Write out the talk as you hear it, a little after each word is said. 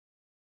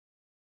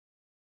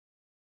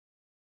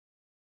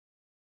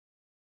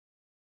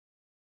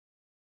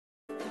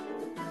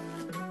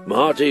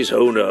Marty's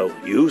Ono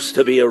used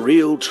to be a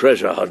real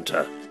treasure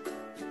hunter.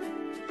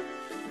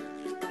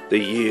 The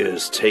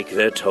years take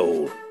their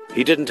toll.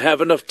 He didn't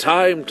have enough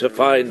time to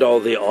find all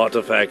the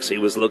artifacts he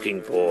was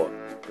looking for.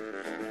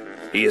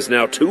 He is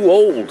now too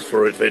old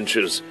for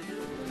adventures.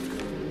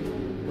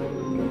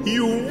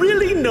 You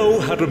really know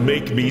how to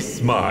make me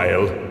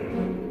smile.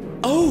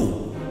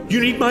 Oh, you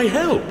need my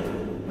help?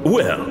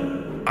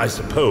 Well, I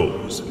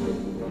suppose.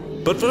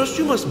 But first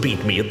you must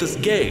beat me at this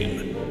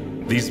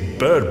game. These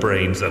bird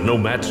brains are no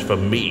match for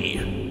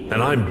me,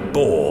 and I'm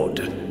bored.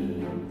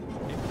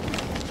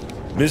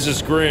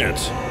 Mrs. Grant,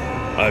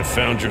 I've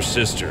found your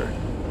sister.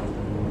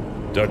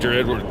 Dr.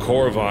 Edward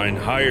Corvine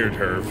hired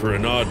her for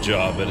an odd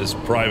job at his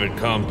private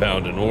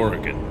compound in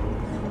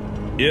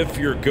Oregon. If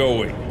you're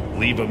going,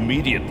 leave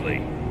immediately.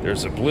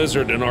 There's a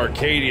blizzard in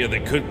Arcadia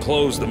that could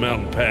close the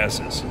mountain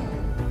passes.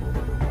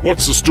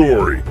 What's the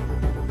story?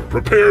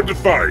 Prepared to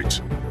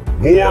fight.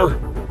 War?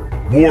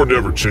 War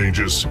never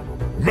changes.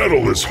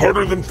 Metal is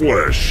harder than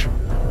flesh.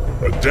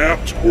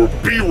 Adapt or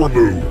be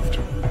removed.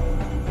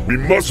 We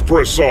must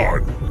press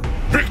on.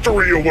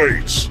 Victory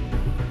awaits.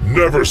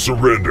 Never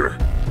surrender.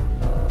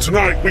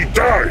 Tonight we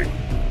die.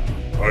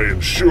 I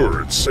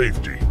ensure its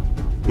safety.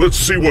 Let's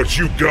see what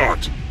you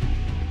got.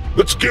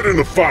 Let's get in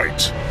a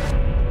fight.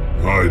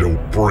 I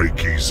don't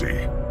break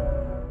easy.